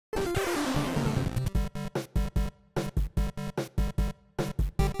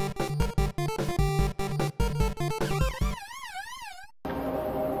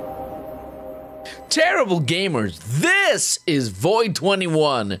Terrible gamers, this is Void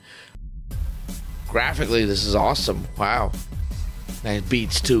 21. Graphically, this is awesome. Wow. Nice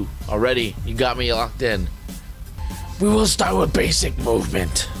beats too. Already, you got me locked in. We will start with basic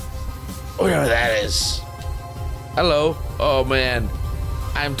movement. Whatever that is. Hello. Oh man.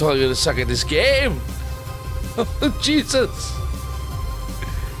 I'm totally gonna suck at this game. Oh, Jesus.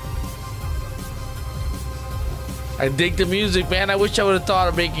 I dig the music, man. I wish I would have thought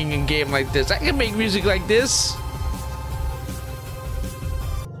of making a game like this. I can make music like this.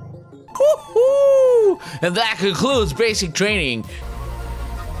 Woohoo! And that concludes basic training.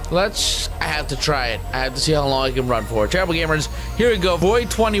 I have to try it. I have to see how long I can run for. Terrible gamers, here we go. Void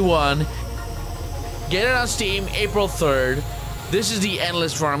 21. Get it on Steam, April 3rd. This is the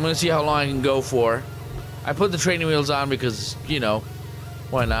endless run. I'm gonna see how long I can go for. I put the training wheels on because, you know,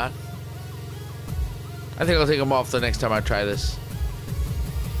 why not? I think I'll take them off the next time I try this.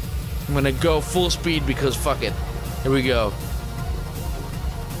 I'm gonna go full speed because fuck it. Here we go.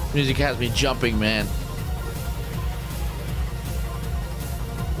 Music has me jumping, man.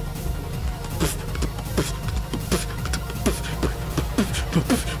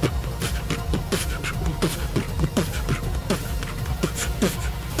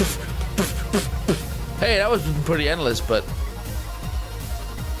 Hey, that was pretty endless, but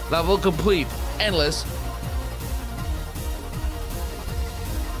level complete. Endless.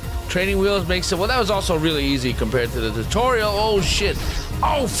 Training wheels makes it. Well, that was also really easy compared to the tutorial. Oh shit.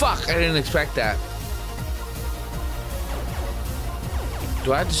 Oh fuck. I didn't expect that.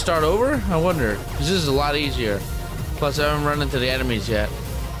 Do I have to start over? I wonder. Because this is a lot easier. Plus, I haven't run into the enemies yet.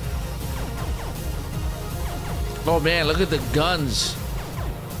 Oh man, look at the guns.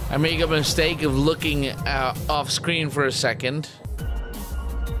 I make a mistake of looking off screen for a second.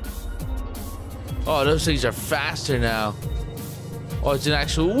 Oh, those things are faster now. Oh, it's an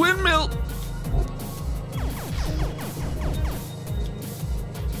actual windmill.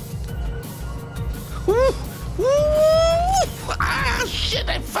 Woo! Woo! Ah, shit,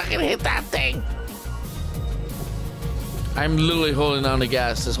 I fucking hit that thing. I'm literally holding on to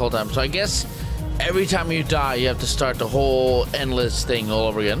gas this whole time. So I guess every time you die, you have to start the whole endless thing all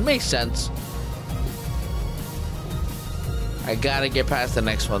over again. Makes sense. I gotta get past the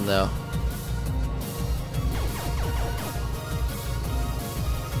next one, though.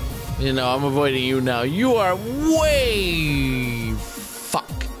 You know, I'm avoiding you now. You are way...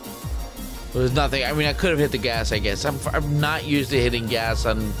 Fuck. There's nothing. I mean, I could have hit the gas, I guess. I'm not used to hitting gas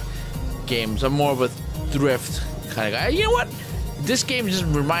on games. I'm more of a thrift kind of guy. You know what? This game just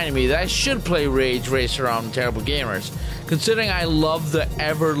reminded me that I should play Rage Racer on Terrible Gamers. Considering I love the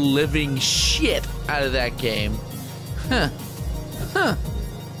ever-living shit out of that game. Huh.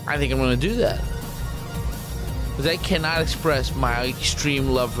 I think I'm going to do that. Because I cannot express my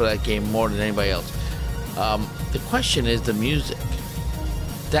extreme love for that game more than anybody else. The question is the music.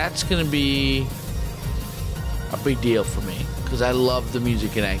 That's going to be a big deal for me. Because I love the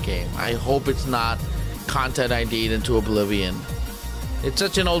music in that game. I hope it's not content ID'd into oblivion. It's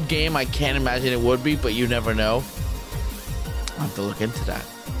such an old game, I can't imagine it would be, but you never know. I'll have to look into that.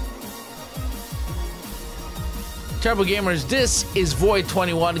 Terrible Gamers, this is Void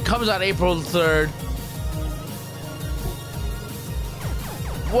 21. It comes out April 3rd.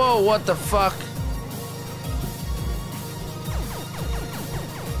 Whoa, what the fuck?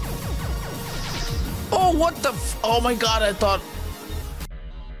 Oh, what the oh my god, I thought...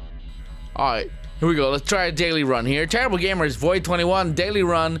 Alright, here we go. Let's try a daily run here. Terrible Gamers, Void 21, daily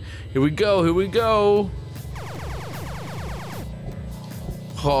run. Here we go, here we go.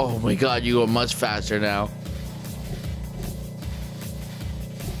 Oh my god, you go much faster now.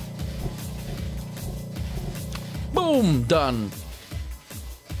 Boom, done.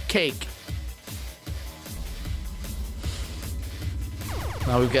 Cake.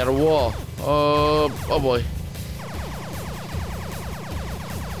 Now we've got a wall. Oh boy.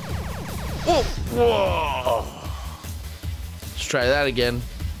 Whoa! Whoa! Let's try that again.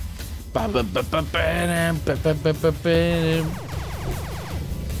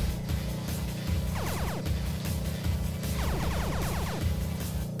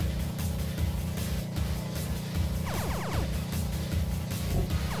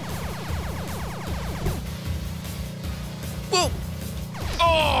 Whoa!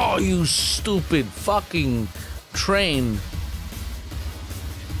 Oh, you stupid fucking train.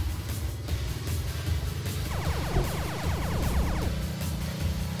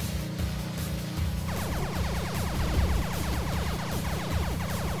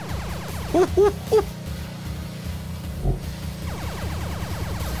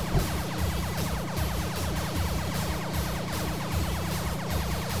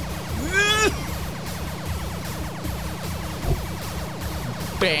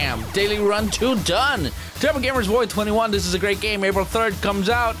 Bam. Daily run 2 done. Terrible Gamers Void 21. This is a great game. April 3rd comes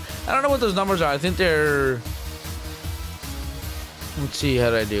out. I don't know what those numbers are. I think they're... Let's see.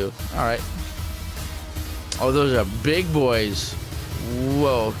 How do I do? All right. Oh, those are big boys.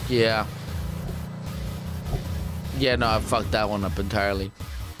 Whoa. Yeah. Yeah, no, I fucked that one up entirely.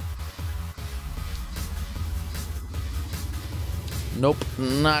 Nope.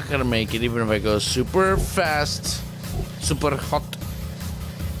 Not gonna make it, even if I go super fast. Super hot.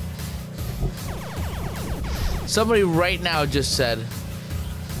 Somebody right now just said,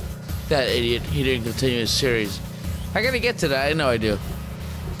 that idiot, he didn't continue his series. I gotta get to that. I know I do.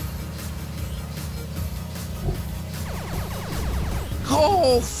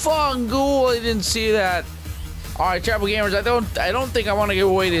 Oh, Fungool! I didn't see that. All right, Tribal Gamers. I don't think I want to give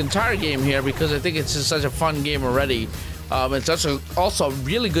away the entire game here because I think it's just such a fun game already. It's also a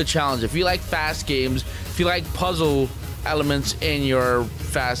really good challenge. If you like fast games, if you like puzzle elements in your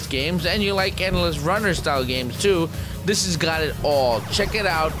fast games, and you like endless runner style games too, this has got it all. Check it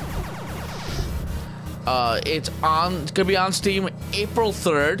out. It's gonna be on Steam April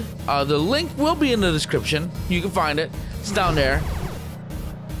 3rd. The link will be in the description. You can find it. It's down there.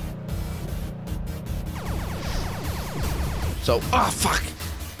 So, fuck.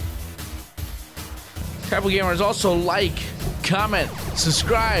 Tribal Gamers, also like, comment,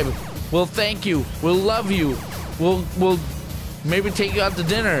 subscribe. We'll thank you. We'll love you. We'll maybe take you out to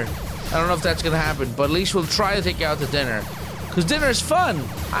dinner. I don't know if that's gonna happen, but at least we'll try to take you out to dinner. Cause dinner is fun.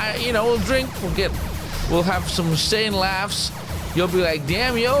 We'll drink. We'll have some insane laughs. You'll be like,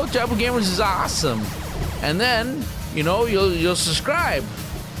 damn, yo, Tribal Gamers is awesome. And then, you'll subscribe,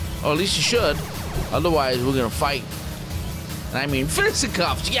 or at least you should. Otherwise, we're gonna fight. And I mean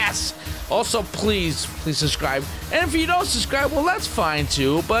fisticuffs, yes! Also, please subscribe. And if you don't subscribe, well, that's fine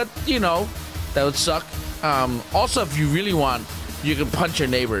too. But, that would suck. Also, if you really want, you can punch your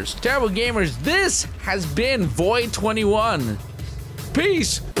neighbors. Terrible Gamers, this has been Void 21.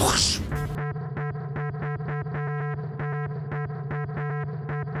 Peace!